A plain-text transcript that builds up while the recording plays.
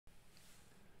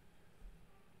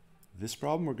This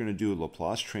problem we're going to do a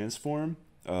Laplace transform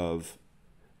of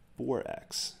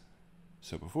 4x.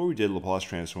 So before we did Laplace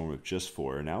transform of just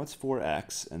 4, now it's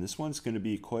 4x, and this one's going to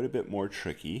be quite a bit more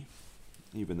tricky,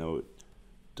 even though it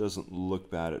doesn't look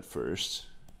bad at first.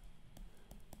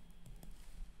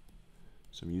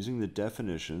 So I'm using the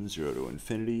definition, 0 to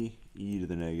infinity, e to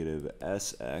the negative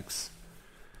sx.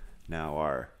 Now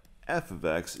our f of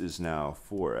x is now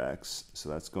 4x, so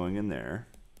that's going in there.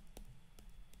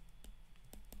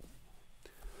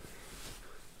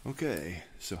 Okay,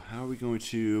 so how are we going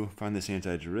to find this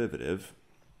antiderivative?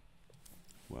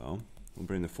 Well, we'll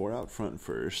bring the 4 out front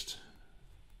first.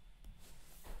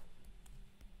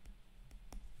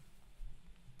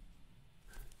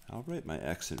 I'll write my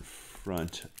x in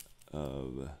front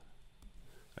of...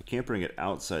 I can't bring it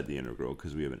outside the integral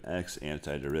because we have an x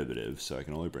antiderivative, so I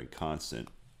can only bring constant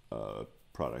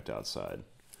product outside.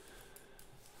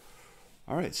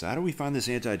 All right, so how do we find this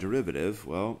antiderivative?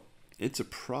 Well, it's a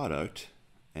product,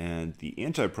 and the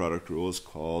antiproduct rule is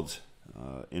called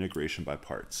integration by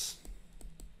parts.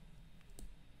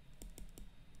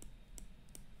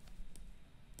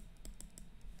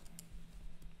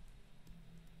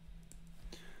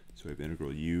 So we have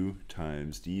integral u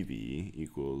times dv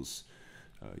equals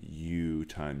u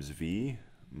times v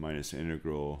minus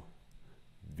integral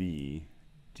v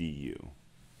du.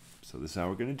 So this is how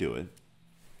we're going to do it.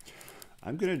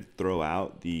 I'm going to throw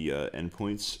out the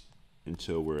endpoints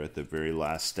until we're at the very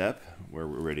last step where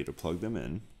we're ready to plug them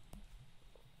in.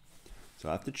 So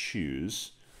I have to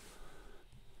choose.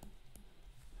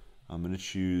 I'm going to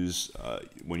choose,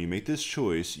 when you make this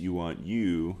choice, you want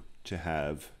u to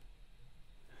have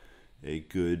a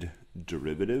good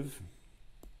derivative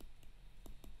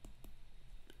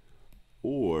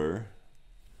or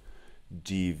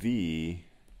dv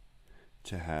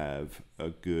to have a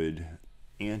good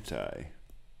antiderivative.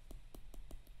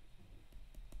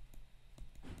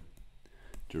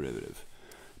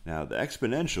 Now the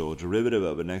exponential derivative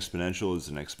of an exponential is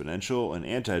an exponential, an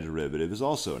antiderivative is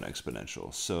also an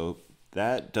exponential. So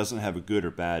that doesn't have a good or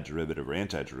bad derivative or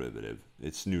antiderivative,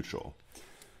 it's neutral.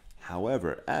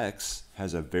 However, x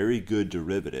has a very good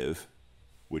derivative,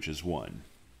 which is 1.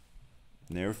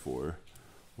 And therefore,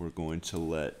 we're going to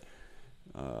let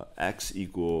x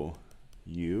equal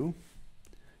u,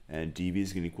 and dv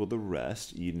is going to equal the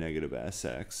rest, e to negative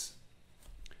sx.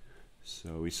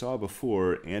 So we saw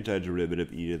before,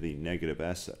 antiderivative e to the negative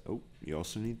s. Oh, you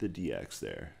also need the dx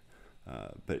there.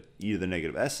 But e to the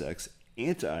negative sx,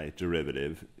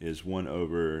 antiderivative is 1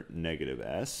 over negative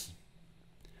s,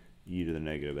 e to the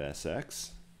negative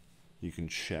sx. You can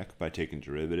check by taking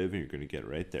derivative, and you're going to get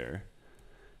right there.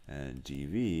 And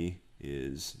dv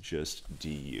is just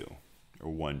du,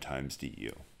 or 1 times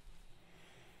du.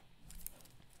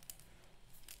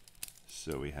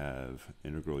 So we have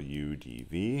integral u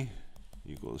dv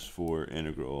equals 4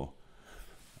 integral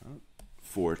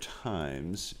 4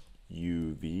 times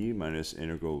uv minus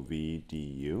integral v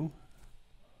du.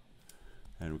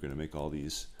 And we're going to make all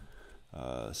these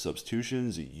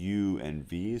substitutions, u and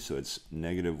v, so it's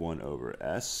negative 1 over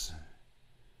s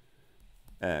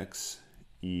x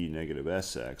e negative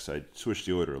sx. I switched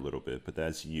the order a little bit, but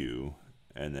that's u,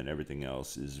 and then everything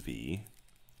else is v.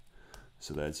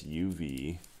 So that's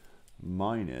uv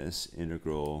minus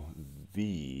integral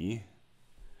v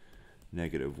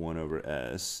negative 1 over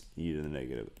s e to the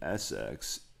negative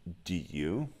sx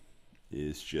du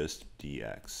is just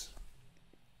dx.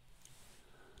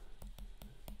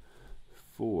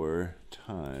 4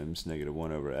 times negative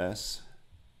 1 over s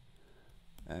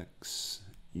x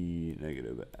e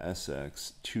negative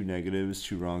sx. 2 negatives,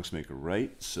 2 wrongs make a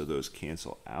right, so those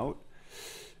cancel out.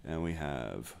 And we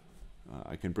have,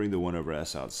 I can bring the 1 over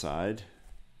s outside,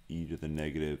 e to the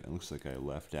negative, it looks like I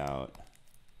left out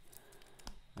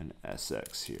an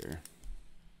sx here.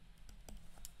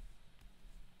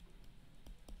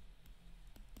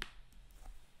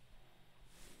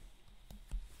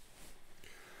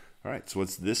 All right, so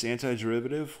what's this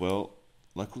antiderivative? Well,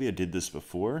 luckily I did this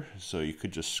before, so you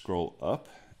could just scroll up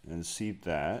and see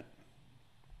that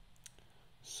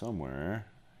somewhere.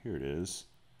 Here it is.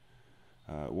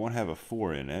 It won't have a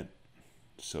 4 in it,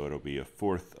 so it'll be a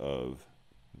fourth of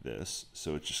this.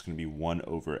 So it's just going to be 1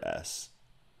 over s.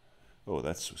 Oh,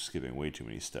 that's skipping way too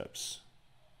many steps.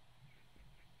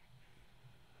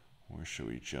 Where should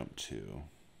we jump to?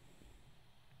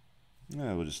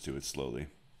 We'll just do it slowly.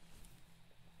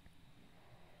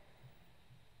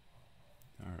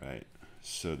 All right,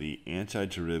 so the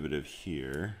antiderivative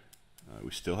here,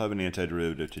 we still have an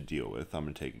antiderivative to deal with. I'm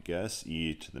going to take a guess,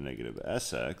 e to the negative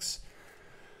sx.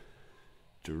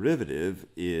 Derivative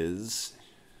is,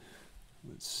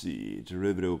 let's see,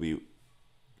 derivative will be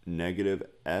negative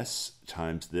s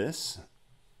times this,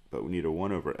 but we need a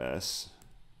 1 over s.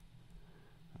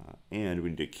 And we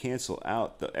need to cancel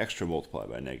out the extra multiplied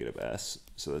by negative s.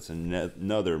 So that's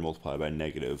another multiplied by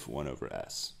negative 1 over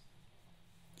s.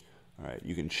 All right,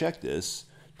 you can check this.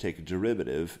 Take a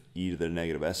derivative. E to the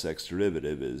negative sx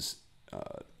derivative is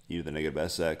e to the negative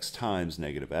sx times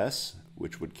negative s,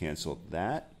 which would cancel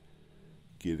that,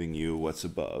 giving you what's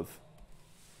above.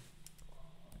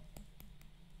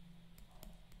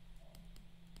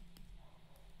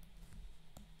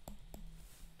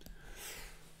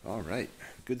 All right,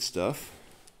 good stuff.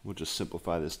 We'll just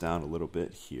simplify this down a little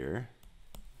bit here.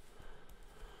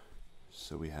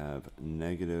 So we have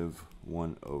negative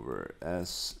 1 over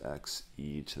sx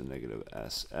e to the negative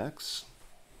sx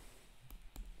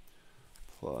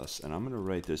plus, and I'm going to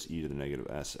write this e to the negative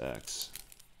sx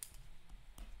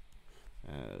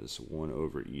as 1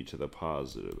 over e to the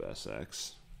positive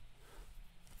sx.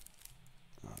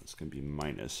 It's going to be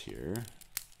minus here.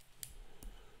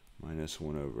 Minus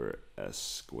 1 over s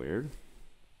squared.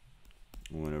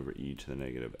 1 over e to the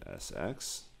negative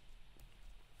sx.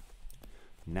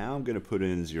 Now I'm going to put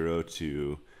in 0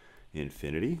 to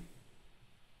infinity.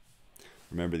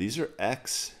 Remember, these are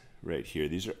x right here.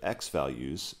 These are x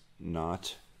values,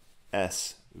 not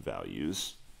s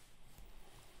values.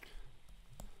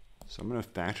 So I'm going to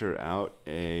factor out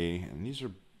and these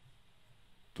are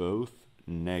both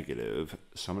negative.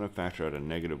 So I'm going to factor out a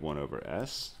negative 1 over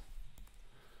s.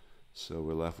 So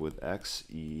we're left with x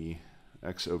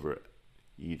over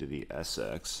e to the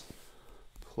sx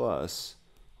plus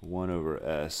 1 over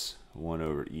s, 1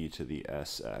 over e to the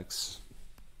sx.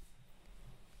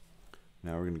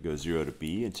 Now we're going to go 0 to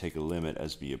b and take a limit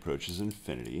as b approaches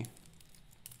infinity.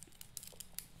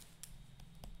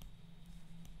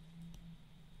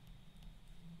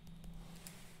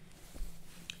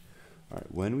 All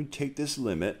right, when we take this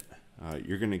limit,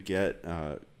 you're going to get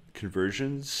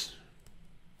conversions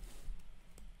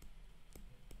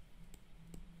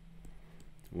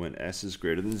when s is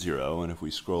greater than 0, and if we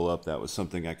scroll up, that was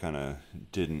something I kind of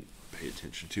didn't pay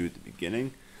attention to at the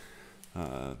beginning.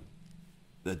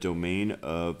 The domain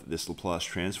of this Laplace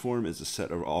transform is a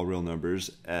set of all real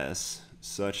numbers s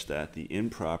such that the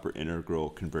improper integral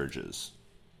converges.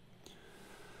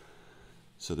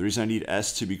 So the reason I need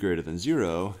s to be greater than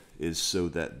 0 is so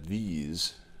that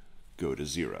these go to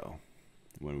 0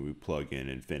 when we plug in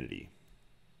infinity.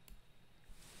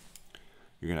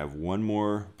 You're going to have one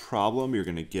more problem. You're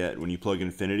going to get, when you plug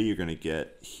infinity, you're going to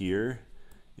get here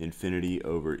infinity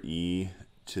over e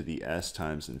to the s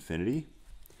times infinity.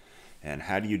 And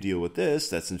how do you deal with this?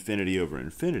 That's infinity over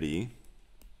infinity.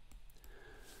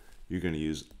 You're going to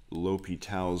use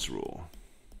L'Hopital's rule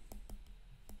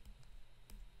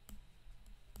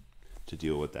to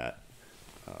deal with that.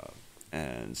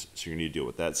 And so you're going to need to deal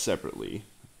with that separately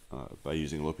by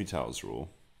using L'Hopital's rule.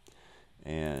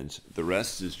 And the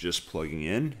rest is just plugging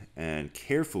in and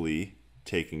carefully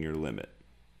taking your limit.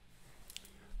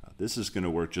 This is going to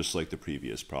work just like the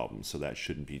previous problem, so that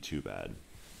shouldn't be too bad.